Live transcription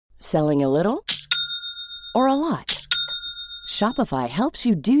Selling a little or a lot? Shopify helps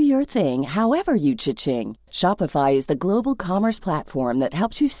you do your thing however you cha-ching. Shopify is the global commerce platform that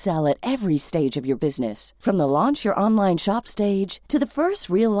helps you sell at every stage of your business. From the launch your online shop stage to the first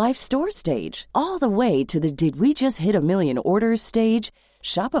real-life store stage, all the way to the did we just hit a million orders stage.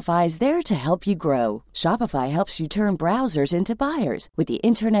 Shopify is there to help you grow. Shopify helps you turn browsers into buyers with the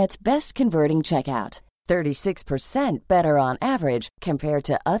internet's best converting checkout. 36% better on average compared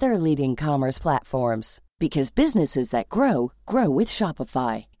to other leading commerce platforms. Because businesses that grow, grow with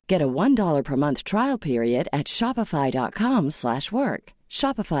Shopify. Get a $1 per month trial period at shopify.com/work.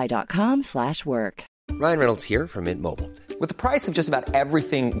 Shopify.com/work. Ryan Reynolds here from Mint Mobile. With the price of just about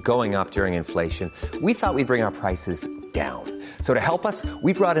everything going up during inflation, we thought we'd bring our prices down. So to help us,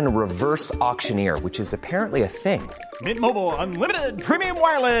 we brought in a reverse auctioneer, which is apparently a thing. Mint Mobile Unlimited Premium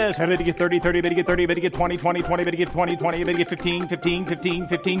Wireless. How to get 30, 30, bit to get 30, bit to get 20, 20, 20, bit to get 20, 20, bit to get 15, 15, 15,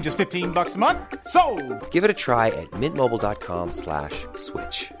 15, just $15 a month? Sold! Give it a try at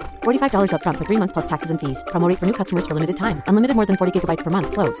mintmobile.com/switch. $45 up front for 3 months plus taxes and fees. Promo rate for new customers for limited time. Unlimited more than 40 gigabytes per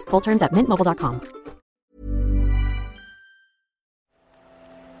month. Slows full terms at mintmobile.com.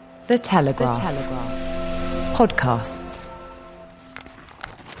 The Telegraph. Podcasts.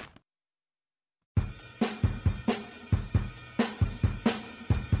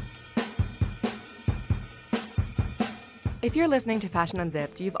 If you're listening to Fashion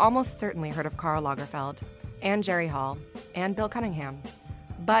Unzipped, you've almost certainly heard of Karl Lagerfeld, and Jerry Hall, and Bill Cunningham.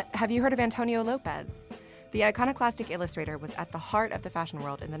 But have you heard of Antonio Lopez? The iconoclastic illustrator was at the heart of the fashion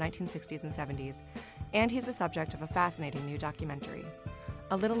world in the 1960s and 70s, and he's the subject of a fascinating new documentary.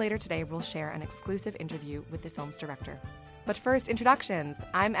 A little later today, we'll share an exclusive interview with the film's director. But first, introductions.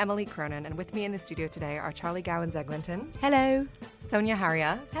 I'm Emily Cronin, and with me in the studio today are Charlie Gowan-Zeglinton. Hello. Sonia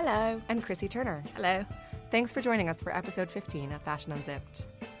Haria. Hello. And Chrissy Turner. Hello. Thanks for joining us for episode 15 of Fashion Unzipped.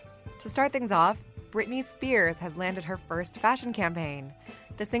 To start things off, Britney Spears has landed her first fashion campaign.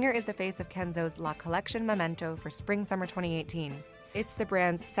 The singer is the face of Kenzo's La Collection Memento for Spring-Summer 2018. It's the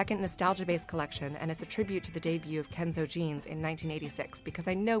brand's second nostalgia-based collection, and it's a tribute to the debut of Kenzo jeans in 1986, because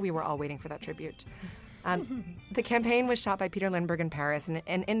I know we were all waiting for that tribute. The campaign was shot by Peter Lindbergh in Paris,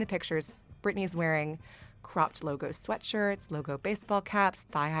 and in the pictures, Britney's wearing cropped logo sweatshirts, logo baseball caps,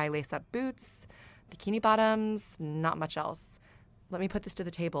 thigh-high lace-up boots, bikini bottoms, not much else. Let me put this to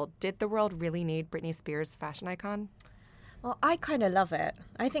the table. Did the world really need Britney Spears' fashion icon? Well, I kind of love it.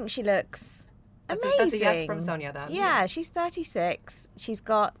 I think she looks amazing. That's a yes from Sonia, then. Yeah, she's 36. She's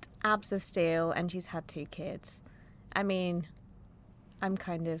got abs of steel, and she's had 2 kids. I mean, I'm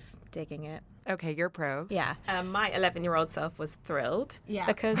kind of digging it. Okay, you're pro. Yeah. My 11-year-old self was thrilled Yeah.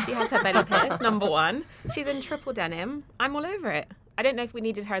 because she has her belly pierced, number one. She's in triple denim. I'm all over it. I don't know if we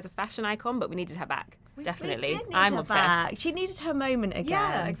needed her as a fashion icon, but we needed her back. Definitely. I'm obsessed. Back. She needed her moment again.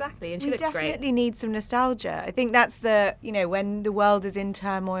 Yeah, exactly. And she looks great. We definitely need some nostalgia. I think that's when the world is in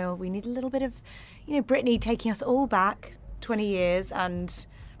turmoil, we need a little bit of, Britney taking us all back 20 years and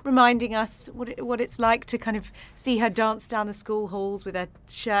reminding us what it's like to kind of see her dance down the school halls with her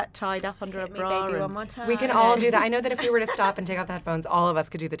shirt tied up under a bra. Baby, one more time. We can all do that. I know that if we were to stop and take off the headphones, all of us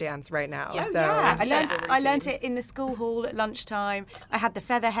could do the dance right now. Yeah, so yeah. I learned it in the school hall at lunchtime. I had the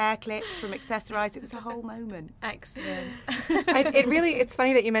feather hair clips from Accessorize. It was a whole moment. Excellent. It's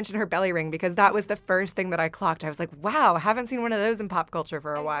funny that you mentioned her belly ring, because that was the first thing that I clocked. I was like, wow, I haven't seen one of those in pop culture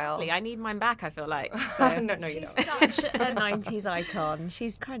for a while. I need mine back, I feel like. So. No, you She's don't. such a 90s icon.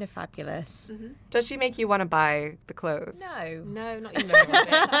 She's kind of fabulous. Mm-hmm. Does she make you want to buy the clothes? No. Not even a little bit.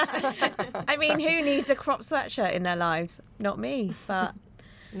 I mean, who needs a crop sweatshirt in their lives? Not me, but...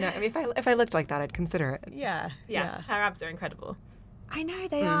 No, I mean, if I looked like that, I'd consider it. Yeah. Her abs are incredible. I know,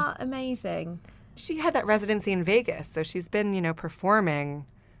 they are amazing. She had that residency in Vegas, so she's been, performing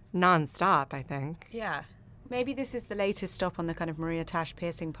nonstop, I think. Yeah. Maybe this is the latest stop on the kind of Maria Tash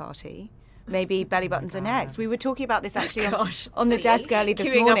piercing party. Maybe belly buttons are next. We were talking about this actually on the desk early this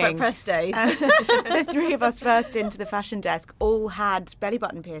Queuing morning. Up at press days. The 3 of us first into the fashion desk all had belly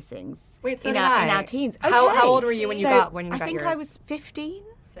button piercings. Wait, so in did our I. teens. How old were you when you got I think yours? I was 15.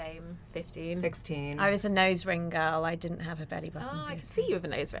 Same, 15. 16. I was a nose ring girl. I didn't have a belly button. I can see you with a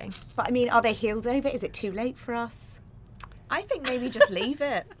nose ring. But I mean, are they healed over? Is it too late for us? I think maybe just leave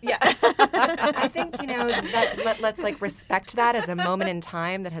it. Yeah. I think, let's respect that as a moment in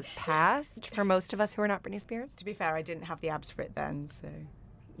time that has passed for most of us who are not Britney Spears. To be fair, I didn't have the abs for it then, so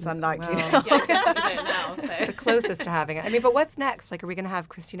it's unlikely. Well, Yeah, I definitely don't now. So. the closest to having it. I mean, but what's next? Like, are we going to have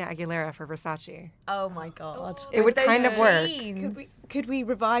Christina Aguilera for Versace? Oh my God. It would kind of work. Could we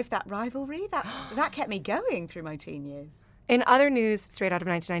revive that rivalry? That kept me going through my teen years. In other news straight out of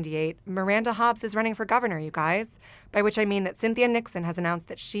 1998, Miranda Hobbs is running for governor, you guys, by which I mean that Cynthia Nixon has announced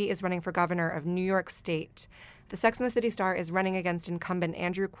that she is running for governor of New York State. The Sex and the City star is running against incumbent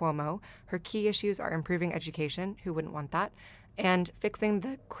Andrew Cuomo. Her key issues are improving education, who wouldn't want that, and fixing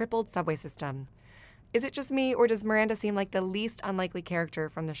the crippled subway system. Is it just me, or does Miranda seem like the least unlikely character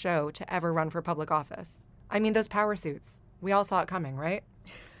from the show to ever run for public office? I mean, those power suits. We all saw it coming, right?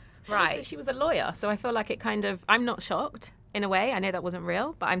 Right. Also, she was a lawyer, so I feel like it kind of... I'm not shocked. In a way, I know that wasn't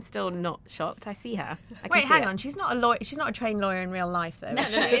real, but I'm still not shocked. I see her. Wait, hang on. She's not a lawyer. She's not a trained lawyer in real life, though. No,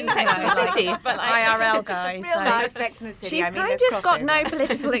 in Sex and the City, but like IRL guys. Real life Sex and the City. She's kind of got no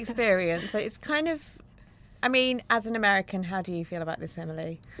political experience, so it's kind of. I mean, as an American, how do you feel about this,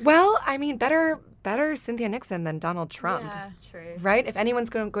 Emily? Well, I mean, better Cynthia Nixon than Donald Trump. Yeah, true. Right? If anyone's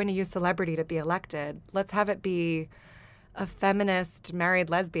going to use celebrity to be elected, let's have it be a feminist married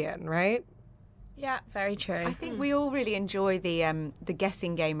lesbian, right? Yeah, very true. I think we all really enjoy the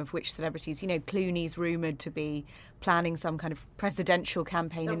guessing game of which celebrities. You know, Clooney's rumoured to be planning some kind of presidential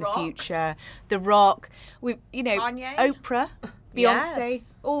campaign in the future. The Rock, Kanye? Oprah,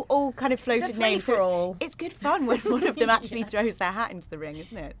 Beyonce, all kind of floated names. So it's good fun when one of them actually throws their hat into the ring,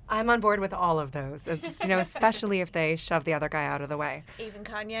 isn't it? I'm on board with all of those. It's just, especially if they shove the other guy out of the way. Even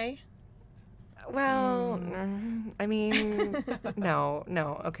Kanye? Well, I mean,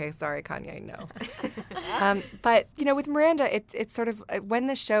 no. Okay, sorry, Kanye, no. But, with Miranda, it's sort of, when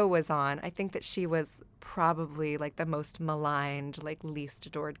the show was on, I think that she was probably like the most maligned, like least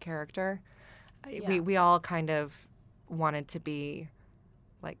adored character. Yeah. We all kind of wanted to be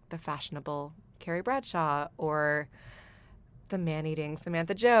like the fashionable Carrie Bradshaw or the man-eating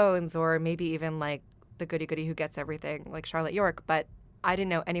Samantha Jones, or maybe even like the goody-goody who gets everything, like Charlotte York. But I didn't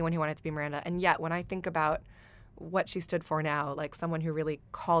know anyone who wanted to be Miranda. And yet, when I think about what she stood for now, like someone who really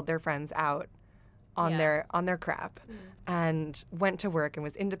called their friends out on their crap and went to work and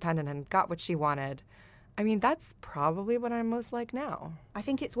was independent and got what she wanted, I mean, that's probably what I'm most like now. I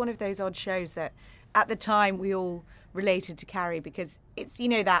think it's one of those odd shows that at the time we all related to Carrie because it's,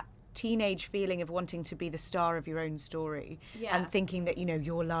 that teenage feeling of wanting to be the star of your own story and thinking that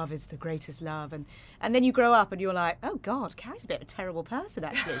your love is the greatest love, and then you grow up and you're like, oh God, Carrie's a bit of a terrible person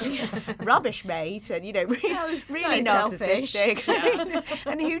actually. Rubbish mate, and really narcissistic. Yeah.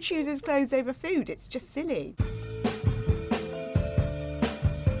 And who chooses clothes over food? It's just silly.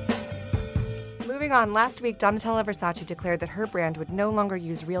 Moving on, last week Donatella Versace declared that her brand would no longer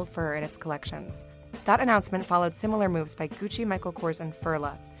use real fur in its collections. That announcement followed similar moves by Gucci, Michael Kors, and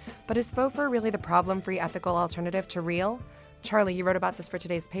Furla. But is faux fur really the problem-free ethical alternative to real? Charlie, you wrote about this for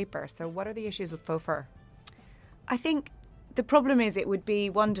today's paper. So what are the issues with faux fur? I think the problem is it would be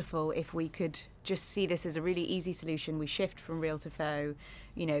wonderful if we could just see this as a really easy solution. We shift from real to faux.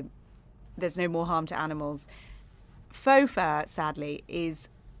 There's no more harm to animals. Faux fur, sadly, is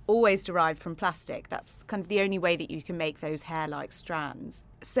always derived from plastic. That's kind of the only way that you can make those hair-like strands.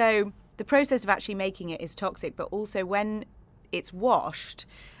 So the process of actually making it is toxic, but also when it's washed,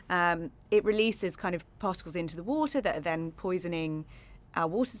 it releases kind of particles into the water that are then poisoning our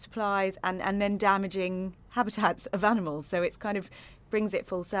water supplies and then damaging habitats of animals. So it's kind of brings it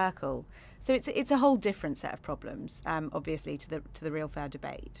full circle. So it's a whole different set of problems, obviously, to the real fur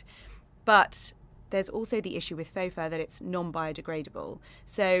debate. But there's also the issue with faux fur that it's non-biodegradable.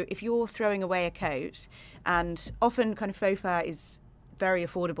 So if you're throwing away a coat, and often kind of faux fur is very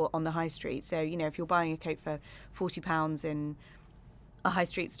affordable on the high street. So, if you're buying a coat for £40 in a high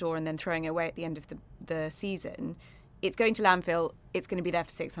street store and then throwing it away at the end of the season, it's going to landfill, it's going to be there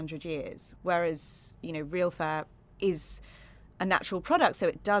for 600 years. Whereas, real fur is a natural product, so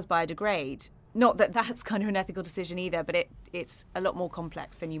it does biodegrade. Not that that's kind of an ethical decision either, but it's a lot more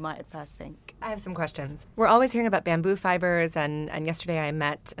complex than you might at first think. I have some questions. We're always hearing about bamboo fibers, and yesterday I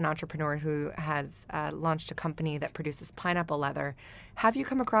met an entrepreneur who has launched a company that produces pineapple leather. Have you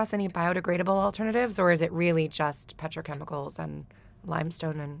come across any biodegradable alternatives, or is it really just petrochemicals and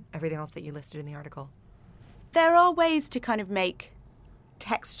limestone and everything else that you listed in the article? There are ways to kind of make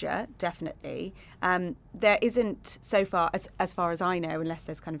texture, definitely. There isn't, so far, as far as I know, unless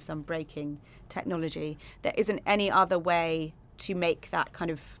there's kind of some breaking technology, there isn't any other way to make that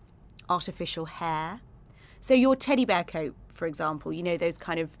kind of artificial hair. So your teddy bear coat, for example, those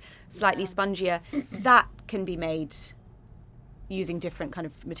kind of slightly spongier, that can be made using different kind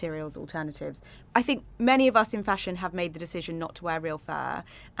of materials, alternatives. I think many of us in fashion have made the decision not to wear real fur,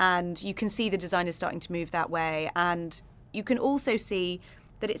 and you can see the designers starting to move that way, and you can also see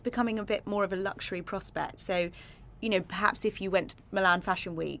that it's becoming a bit more of a luxury prospect. So, perhaps if you went to Milan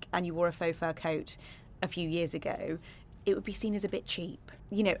Fashion Week and you wore a faux fur coat a few years ago, it would be seen as a bit cheap,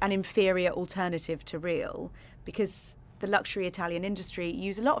 an inferior alternative to real, because the luxury Italian industry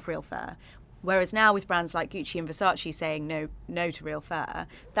use a lot of real fur. Whereas now with brands like Gucci and Versace saying no to real fur,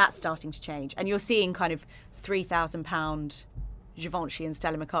 that's starting to change. And you're seeing kind of £3,000 Givenchy and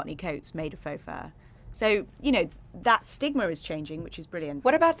Stella McCartney coats made of faux fur. So, that stigma is changing, which is brilliant.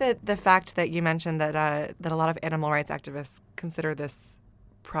 What about the fact that you mentioned that a lot of animal rights activists consider this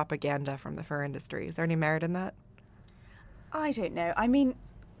propaganda from the fur industry? Is there any merit in that? I don't know. I mean,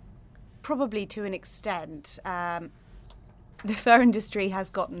 probably to an extent. The fur industry has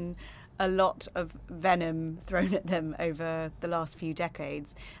gotten a lot of venom thrown at them over the last few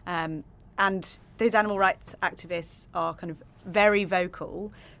decades. And those animal rights activists are kind of very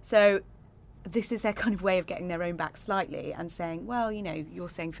vocal. So this is their kind of way of getting their own back slightly and saying, well, you're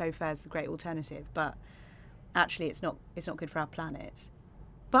saying faux fur is the great alternative, but actually it's not good for our planet.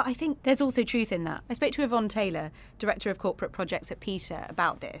 But I think there's also truth in that. I spoke to Yvonne Taylor, Director of Corporate Projects at PETA,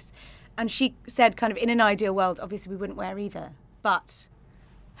 about this. And she said kind of in an ideal world, obviously we wouldn't wear either. But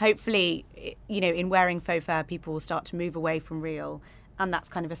hopefully, in wearing faux fur, people will start to move away from real. And that's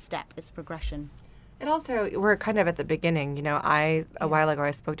kind of a step. It's a progression. And also, we're kind of at the beginning. A while ago,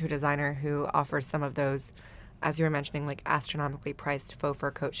 I spoke to a designer who offers some of those, as you were mentioning, like astronomically priced faux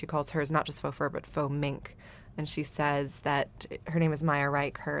fur coats. She calls hers not just faux fur, but faux mink. And she says that her name is Maya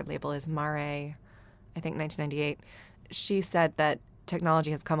Reich. Her label is Mare, I think 1998. She said that technology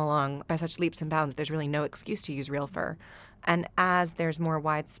has come along by such leaps and bounds, there's really no excuse to use real fur. And as there's more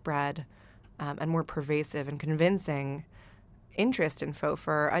widespread and more pervasive and convincing interest in faux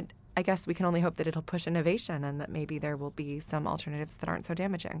fur, I guess we can only hope that it'll push innovation and that maybe there will be some alternatives that aren't so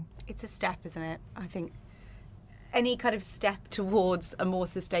damaging. It's a step, isn't it? I think any kind of step towards a more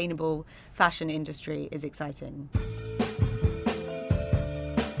sustainable fashion industry is exciting.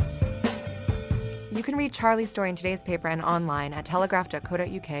 You can read Charlie's story in today's paper and online at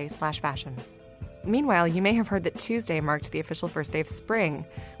telegraph.co.uk/fashion. Meanwhile, you may have heard that Tuesday marked the official first day of spring,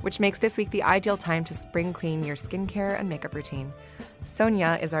 which makes this week the ideal time to spring clean your skincare and makeup routine.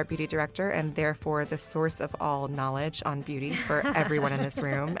 Sonia is our beauty director and therefore the source of all knowledge on beauty for everyone in this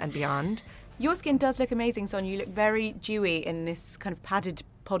room and beyond. Your skin does look amazing, Sonia. You look very dewy in this kind of padded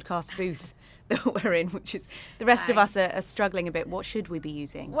podcast booth that we're in, which is the rest of us are struggling a bit. What should we be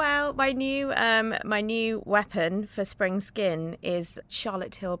using? Well, my new weapon for spring skin is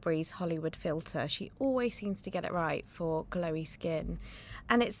Charlotte Tilbury's Hollywood Filter. She always seems to get it right for glowy skin.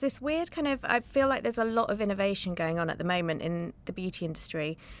 And it's this weird kind of, I feel like there's a lot of innovation going on at the moment in the beauty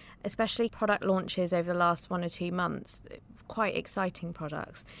industry, especially product launches over the last 1 or 2 months, quite exciting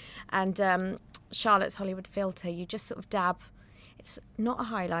products. And Charlotte's Hollywood Filter, you just sort of dab. It's not a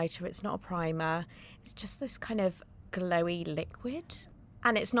highlighter, it's not a primer, it's just this kind of glowy liquid.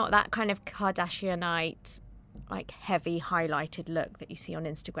 And it's not that kind of Kardashianite, like heavy highlighted look that you see on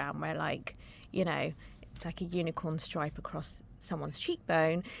Instagram where it's like a unicorn stripe across someone's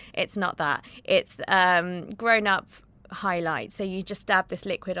cheekbone. It's not that. It's grown-up highlight. So you just dab this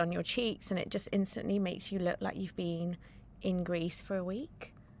liquid on your cheeks and it just instantly makes you look like you've been in Greece for a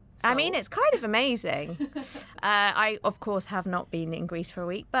week. I mean, it's kind of amazing. I, of course, have not been in Greece for a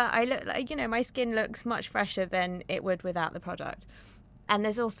week, but I look like, my skin looks much fresher than it would without the product. And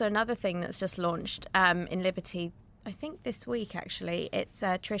there's also another thing that's just launched in Liberty, I think this week, actually. It's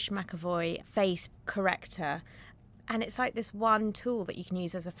Trish McAvoy Face Corrector. And it's like this one tool that you can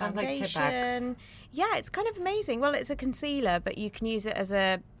use as a foundation. Like yeah, it's kind of amazing. Well, it's a concealer, but you can use it as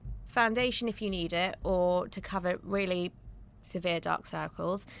a foundation if you need it or to cover really severe dark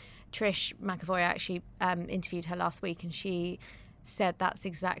circles. Trish McAvoy, actually interviewed her last week and she said that's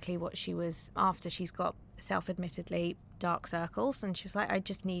exactly what she was after. She's got self-admittedly dark circles and she was like, I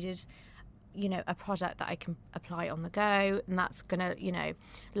just needed a product that I can apply on the go and that's going to,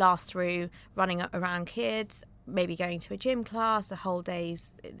 last through running around kids, maybe going to a gym class, a whole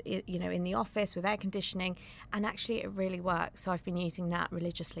day's, in the office with air conditioning. And actually it really works. So I've been using that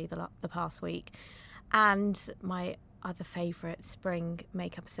religiously the past week. And my other favourite spring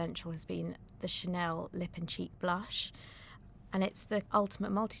makeup essential has been the Chanel Lip and Cheek Blush. And it's the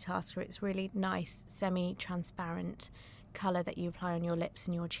ultimate multitasker. It's really nice, semi-transparent colour that you apply on your lips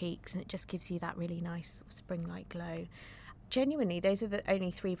and your cheeks, and it just gives you that really nice spring-like glow. Genuinely, those are the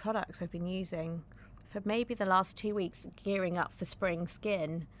only 3 products I've been using for maybe the last 2 weeks, gearing up for spring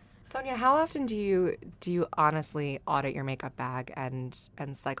skin. Sonia, how often do you honestly audit your makeup bag and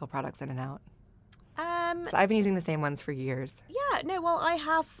cycle products in and out? So I've been using the same ones for years. Yeah, no, well, I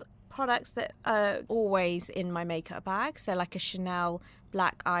have products that are always in my makeup bag. So like a Chanel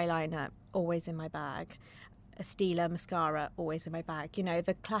black eyeliner, always in my bag. A Stila mascara, always in my bag.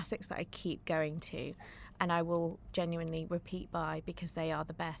 The classics that I keep going to and I will genuinely repeat buy because they are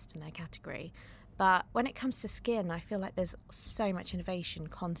the best in their category. But when it comes to skin, I feel like there's so much innovation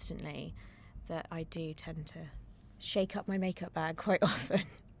constantly that I do tend to shake up my makeup bag quite often.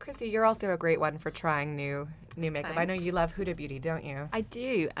 Chrissy, you're also a great one for trying new makeup. Thanks. I know you love Huda Beauty, don't you? I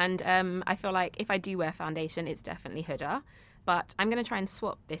do. And I feel like if I do wear foundation, it's definitely Huda. But I'm going to try and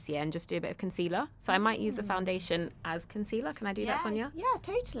swap this year and just do a bit of concealer. So I might use the foundation as concealer. Can I do that, Sonia? Yeah,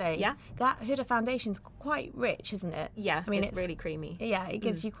 totally. Yeah? That Huda foundation's quite rich, isn't it? Yeah, I mean, it's really creamy. Yeah, it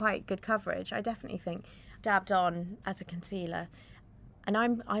gives you quite good coverage. I definitely think dabbed on as a concealer. And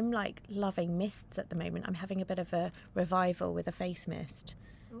I'm like loving mists at the moment. I'm having a bit of a revival with a face mist.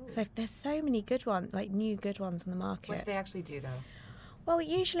 Ooh. So there's so many good ones, like new good ones on the market. What do they actually do, though? Well,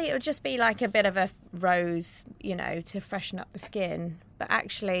 usually it would just be like a bit of a rose, to freshen up the skin. But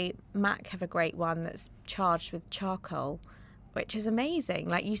actually, MAC have a great one that's charged with charcoal, which is amazing.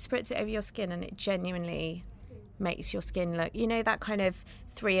 Like, you spritz it over your skin and it genuinely makes your skin look, that kind of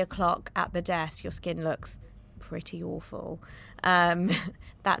 3 o'clock at the desk, your skin looks pretty awful.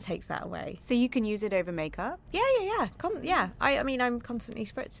 That takes that away. So you can use it over makeup? Yeah. I mean, I'm constantly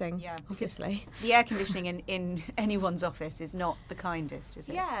spritzing, obviously. The air conditioning in anyone's office is not the kindest, is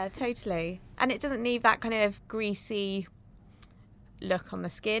it? Yeah, totally. And it doesn't leave that kind of greasy look on the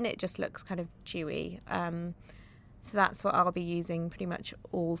skin. It just looks kind of dewy. So that's what I'll be using pretty much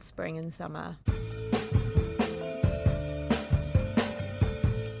all spring and summer.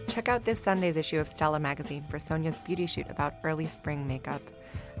 Check out this Sunday's issue of Stella magazine for Sonia's beauty shoot about early spring makeup.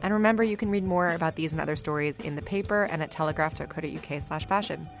 And remember, you can read more about these and other stories in the paper and at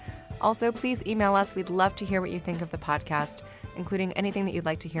telegraph.co.uk/fashion. Also, please email us. We'd love to hear what you think of the podcast, including anything that you'd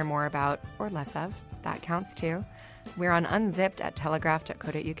like to hear more about or less of. That counts too. We're on Unzipped at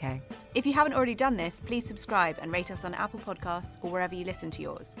telegraph.co.uk. If you haven't already done this, please subscribe and rate us on Apple Podcasts or wherever you listen to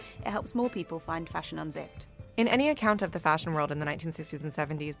yours. It helps more people find Fashion Unzipped. In any account of the fashion world in the 1960s and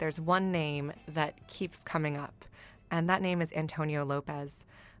 70s, there's one name that keeps coming up, and that name is Antonio Lopez.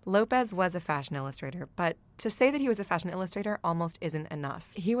 Lopez was a fashion illustrator, but to say that he was a fashion illustrator almost isn't enough.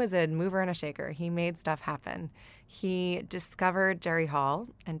 He was a mover and a shaker. He made stuff happen. He discovered Jerry Hall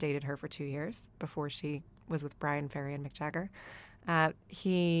and dated her for 2 years before she was with Brian Ferry and Mick Jagger.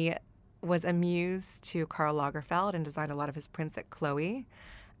 He was a muse to Karl Lagerfeld and designed a lot of his prints at Chloe.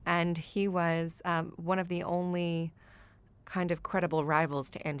 And he was one of the only kind of credible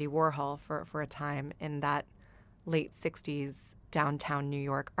rivals to Andy Warhol for a time in that late 60s downtown New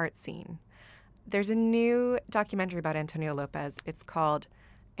York art scene. There's a new documentary about Antonio Lopez. It's called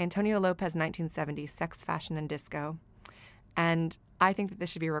Antonio Lopez 1970, Sex, Fashion, and Disco. And I think that this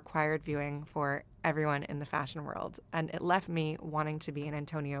should be required viewing for everyone in the fashion world. And it left me wanting to be an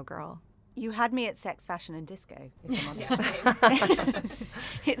Antonio girl. You had me at sex, fashion, and disco, if I'm honest.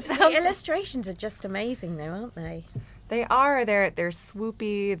 The illustrations are just amazing, though, aren't they? They are. They're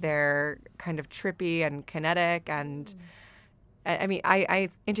swoopy. They're kind of trippy and kinetic. And I mean, I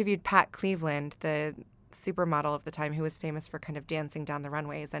interviewed Pat Cleveland, the supermodel of the time, who was famous for kind of dancing down the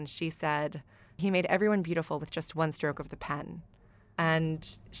runways. And she said he made everyone beautiful with just one stroke of the pen.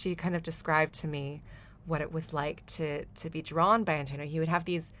 And she kind of described to me what it was like to be drawn by Antonio. He would have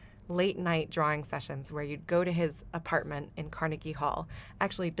these late night drawing sessions where you'd go to his apartment in Carnegie Hall.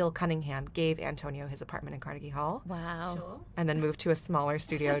 Actually, Bill Cunningham gave Antonio his apartment in Carnegie Hall. Wow. Sure. And then moved to a smaller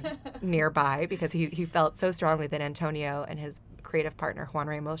studio nearby because he felt so strongly that Antonio and his creative partner, Juan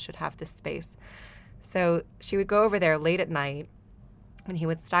Ramos, should have this space. So she would go over there late at night and he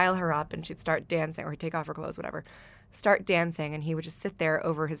would style her up and she'd start dancing, or he'd take off her clothes, whatever, start dancing, and he would just sit there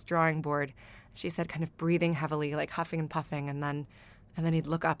over his drawing board, she said, kind of breathing heavily, like huffing and puffing, and then he'd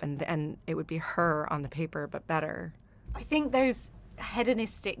look up and it would be her on the paper, but better. I think those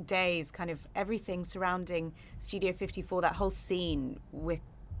hedonistic days, kind of everything surrounding Studio 54, that whole scene, we're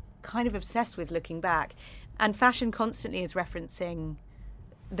kind of obsessed with looking back. And fashion constantly is referencing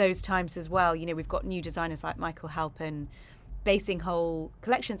those times as well. We've got new designers like Michael Halpin basing whole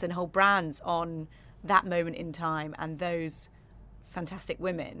collections and whole brands on that moment in time and those fantastic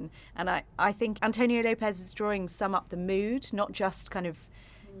women. And I think Antonio Lopez's drawings sum up the mood, not just kind of,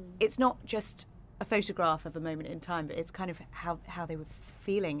 it's not just a photograph of a moment in time, but it's kind of how they were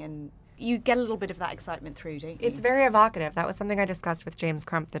feeling, and you get a little bit of that excitement through, don't you? It's very evocative. That was something I discussed with James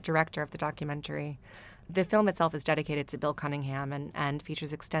Crump, the director of the documentary. The film itself is dedicated to Bill Cunningham and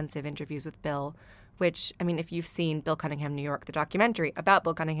features extensive interviews with Bill, which, I mean, if you've seen Bill Cunningham New York, the documentary about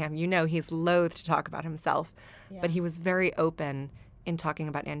Bill Cunningham, he's loath to talk about himself. Yeah. But he was very open in talking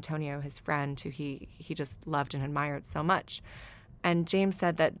about Antonio, his friend, who he just loved and admired so much. And James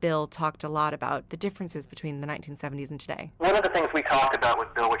said that Bill talked a lot about the differences between the 1970s and today. One of the things we talked about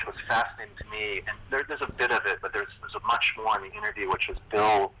with Bill, which was fascinating to me, and there's a bit of it, but there's a much more in the interview, which was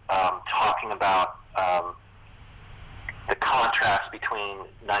Bill talking about the contrast between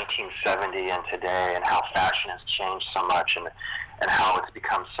 1970 and today, and how fashion has changed so much, and how it's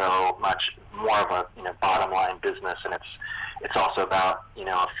become so much more of a bottom line business, and it's also about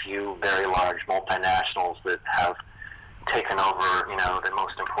a few very large multinationals that have taken over the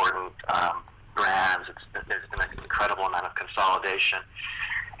most important brands. There's been an incredible amount of consolidation.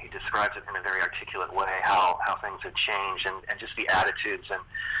 He describes it in a very articulate way how things have changed, and just the attitudes and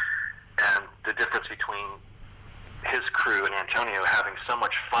the difference between his crew and Antonio having so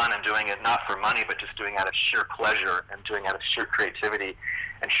much fun and doing it not for money, but just doing it out of sheer pleasure and doing it out of sheer creativity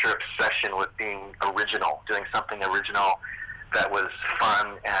and sheer obsession with being original, doing something original that was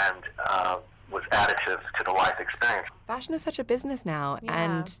fun and was additive to the life experience. Fashion is such a business now,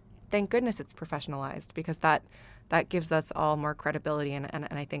 and thank goodness it's professionalized, because that gives us all more credibility and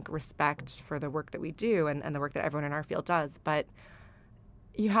I think respect for the work that we do and the work that everyone in our field does. But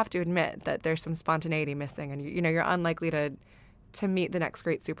you have to admit that there's some spontaneity missing, and you're unlikely to meet the next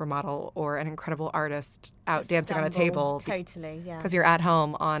great supermodel or an incredible artist out Just dancing on a table. Totally, yeah. Because you're at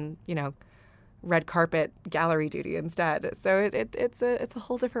home on, red carpet gallery duty instead. So it's a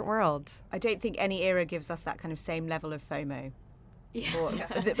whole different world. I don't think any era gives us that kind of same level of FOMO.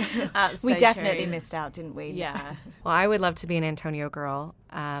 That's we so definitely true. missed out, didn't we? Yeah. Well, I would love to be an Antonio girl,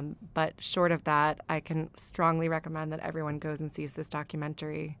 but short of that, I can strongly recommend that everyone goes and sees this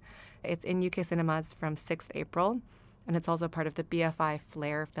documentary. It's in UK cinemas from 6th April, and it's also part of the BFI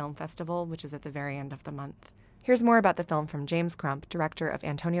Flair Film Festival, which is at the very end of the month. Here's more about the film from James Crump, director of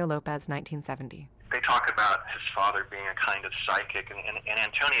Antonio Lopez 1970. They talk about his father being a kind of psychic, and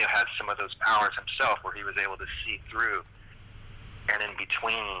Antonio had some of those powers himself, where he was able to see through and in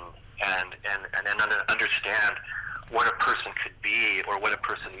between and understand what a person could be, or what a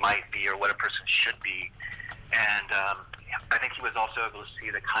person might be, or what a person should be. And I think he was also able to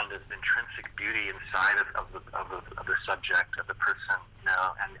see the kind of intrinsic beauty inside of the subject, of the person,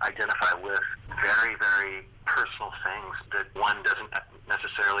 and identify with very, very personal things that one doesn't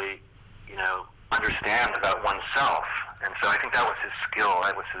necessarily, understand about oneself. And so I think that was his skill.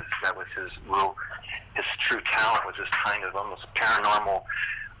 That was his true talent, was this kind of almost paranormal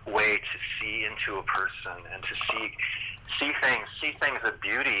way to see into a person and to see things of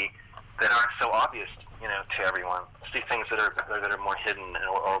beauty that aren't so obvious, to everyone. See things that are more hidden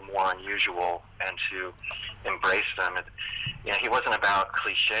or more unusual, and to embrace them. And, he wasn't about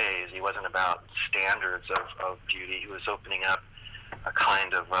cliches. He wasn't about standards of beauty. He was opening up a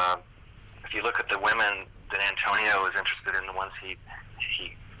kind of. If you look at the women that Antonio was interested in, the ones he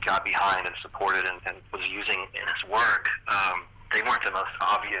got behind and supported and was using in his work, they weren't the most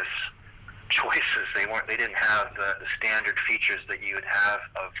obvious choices. They didn't have the standard features that you would have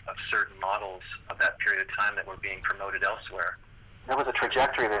of certain models of that period of time that were being promoted elsewhere. There was a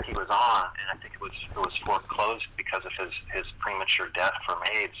trajectory that he was on, and I think it was foreclosed because of his premature death from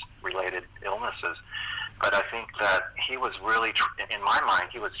AIDS-related illnesses. But I think that he was really, in my mind,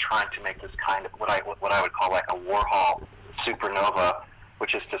 he was trying to make this kind of what I would call like a Warhol supernova,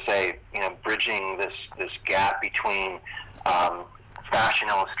 which is to say, bridging this gap between fashion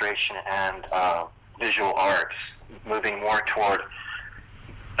illustration and visual arts, moving more toward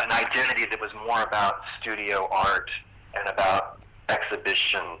an identity that was more about studio art and about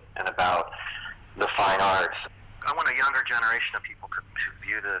exhibition and about the fine arts. I want a younger generation of people to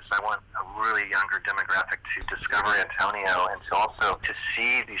view this. I want a really younger demographic to discover Antonio, and to also to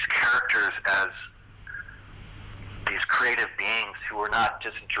see these characters as these creative beings who are not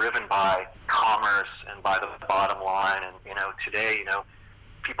just driven by commerce and by the bottom line. And today,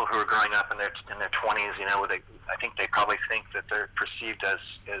 people who are growing up in their 20s, I think they probably think that they're perceived as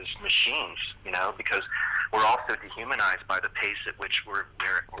machines, because we're also dehumanized by the pace at which we're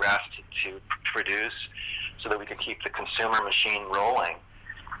asked to produce, so that we can keep the consumer machine rolling.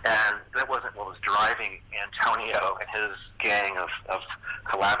 And that wasn't what was driving Antonio and his gang of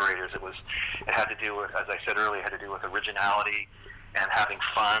collaborators. It had to do with, as I said earlier, it had to do with originality and having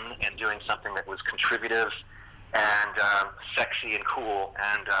fun and doing something that was contributive and sexy and cool.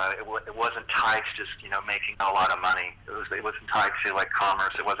 And it wasn't tied to just making a lot of money. It wasn't tied to like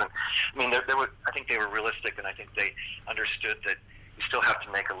commerce. It wasn't. I mean, there were. I think they were realistic, and I think they understood that you still have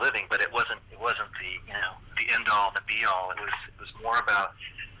to make a living, but it wasn't the end all, the be all. It was more about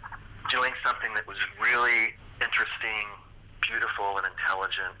doing something that was really interesting, beautiful, and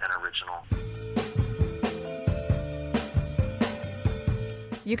intelligent and original.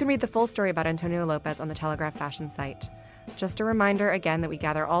 You can read the full story about Antonio Lopez on the Telegraph fashion site. Just a reminder again that we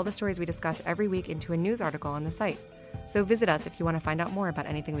gather all the stories we discuss every week into a news article on the site. So visit us if you want to find out more about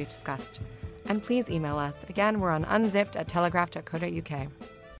anything we've discussed. And please email us. Again, we're on unzipped@telegraph.co.uk.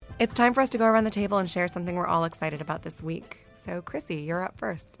 It's time for us to go around the table and share something we're all excited about this week. So Chrissy, you're up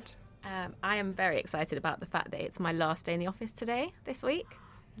first. I am very excited about the fact that it's my last day in the office this week.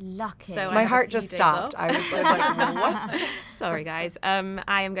 Lucky. So My heart just stopped. I was like, what? Sorry, guys.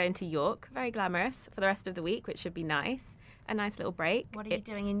 I am going to York, very glamorous, for the rest of the week, which should be nice. A nice little break. What are you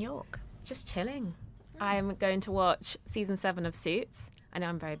doing in York? Just chilling. I'm going to watch season 7 of Suits. I know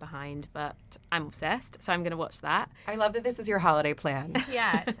I'm very behind, but I'm obsessed, so I'm going to watch that. I love that this is your holiday plan.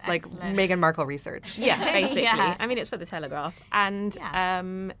 Yeah, it's like excellent. Meghan Markle research. Yeah, basically. Yeah. I mean, it's for the Telegraph. And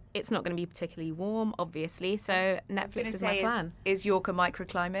it's not going to be particularly warm, obviously, so Netflix is my plan. Is York a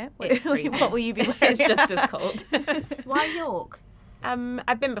microclimate? It's freezing. What will you be wearing? It's just as cold. Why York?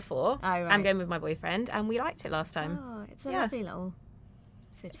 I've been before. Oh, right. I'm going with my boyfriend, and we liked it last time. Oh, it's a lovely little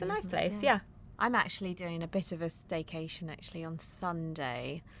city. It's a nice isn't it? place, yeah. I'm actually doing a bit of a staycation on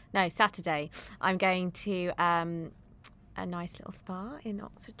Saturday. I'm going to a nice little spa in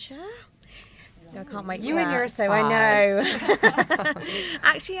Oxfordshire. So I can't wait for You that. and your So I know.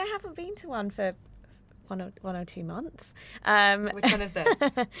 Actually, I haven't been to one for one or 2 months. Which one is this?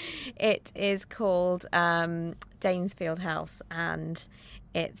 It is called Danesfield House, and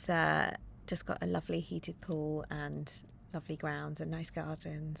it's just got a lovely heated pool and lovely grounds and nice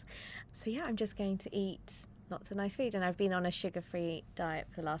gardens. So yeah, I'm just going to eat lots of nice food, and I've been on a sugar-free diet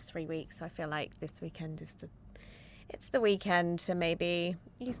for the last 3 weeks, so I feel like this weekend is the weekend to maybe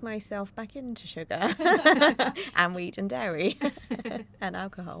ease myself back into sugar and wheat and dairy and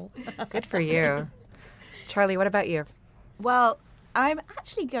alcohol. Good for you. Charlie, what about you? Well, I'm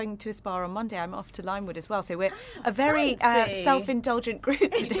actually going to a spa on Monday. I'm off to Limewood as well. So we're a very Fancy. self-indulgent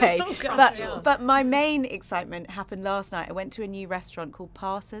group today. But my main excitement happened last night. I went to a new restaurant called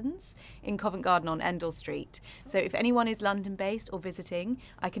Parsons in Covent Garden on Endell Street. So if anyone is London-based or visiting,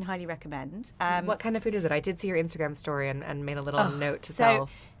 I can highly recommend. What kind of food is it? I did see your Instagram story and made a little note to self.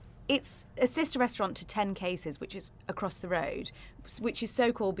 It's a sister restaurant to 10 Cases, which is across the road, which is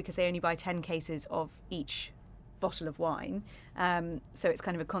so cool because they only buy 10 cases of each bottle of wine, so it's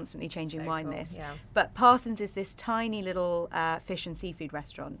kind of a constantly changing wine list. Yeah. But Parsons is this tiny little fish and seafood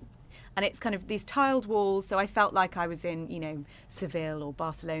restaurant, and it's kind of these tiled walls, so I felt like I was in Seville or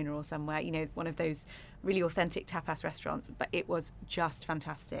Barcelona or somewhere, one of those really authentic tapas restaurants. But it was just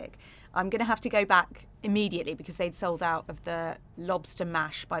fantastic. I'm going to have to go back immediately because they'd sold out of the lobster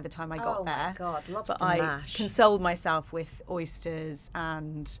mash by the time I got there. Oh my God, lobster but mash. I consoled myself with oysters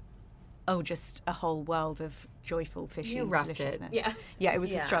and just a whole world of joyful fishy deliciousness. Yeah, it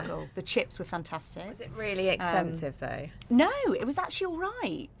was a struggle. The chips were fantastic. Was it really expensive though? No, it was actually all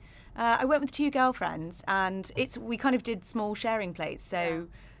right. I went with 2 girlfriends, and we kind of did small sharing plates, so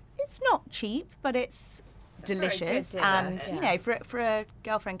it's not cheap, but it's delicious. And for a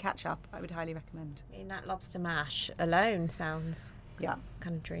girlfriend catch up, I would highly recommend. I mean, that lobster mash alone sounds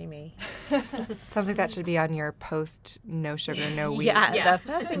kind of dreamy. Sounds like that should be on your post no sugar, no wheat. The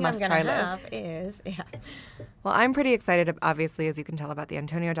first thing I'm going Must-try to have list. is Well, I'm pretty excited, obviously, as you can tell, about the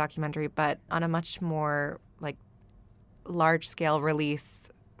Antonio documentary, but on a much more large-scale release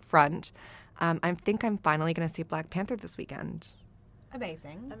front, I think I'm finally going to see Black Panther this weekend.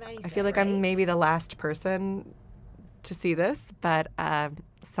 Amazing. I feel like I'm maybe the last person to see this, but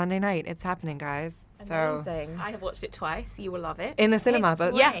Sunday night, it's happening, guys. So amazing. I have watched it twice. You will love it. in the cinema,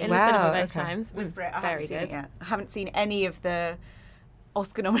 but in the cinema both okay. times. Whisper it. I Very haven't seen it good. yet. I haven't seen any of the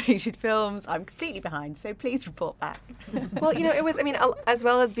Oscar-nominated films. I'm completely behind, so please report back. Well, it was, as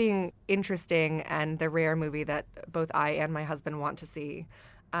well as being interesting and the rare movie that both I and my husband want to see,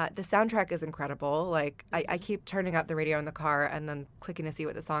 the soundtrack is incredible. Like, I keep turning up the radio in the car and then clicking to see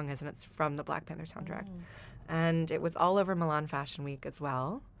what the song is, and it's from the Black Panther soundtrack. And it was all over Milan Fashion Week as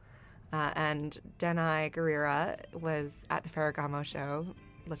well. And Denai Guerrera was at the Ferragamo show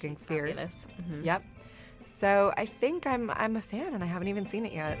looking fierce. Fabulous. Mm-hmm. Yep. So I think I'm a fan, and I haven't even seen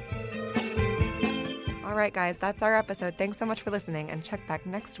it yet. All right, guys, that's our episode. Thanks so much for listening, and check back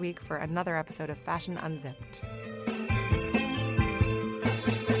next week for another episode of Fashion Unzipped.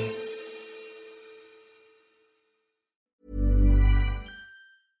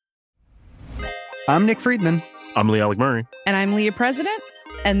 I'm Nick Friedman. I'm Lee Alec Murray. And I'm Leah President.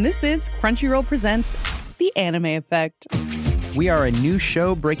 And this is Crunchyroll Presents The Anime Effect. We are a new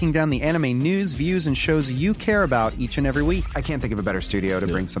show breaking down the anime news, views, and shows you care about each and every week. I can't think of a better studio to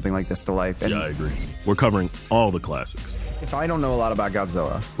bring something like this to life. And I agree. We're covering all the classics. if I don't know a lot about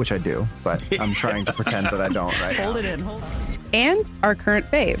Godzilla, which I do, but I'm trying to pretend that I don't right now. Hold it in. And our current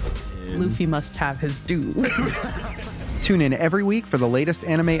faves. Luffy must have his due. Tune in every week for the latest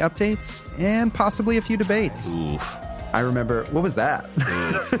anime updates and possibly a few debates. Oof. I remember, what was that?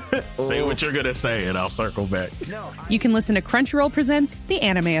 Say what you're going to say and I'll circle back. You can listen to Crunchyroll Presents The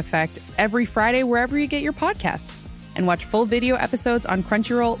Anime Effect every Friday wherever you get your podcasts. And watch full video episodes on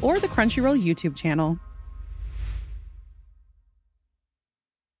Crunchyroll or the Crunchyroll YouTube channel.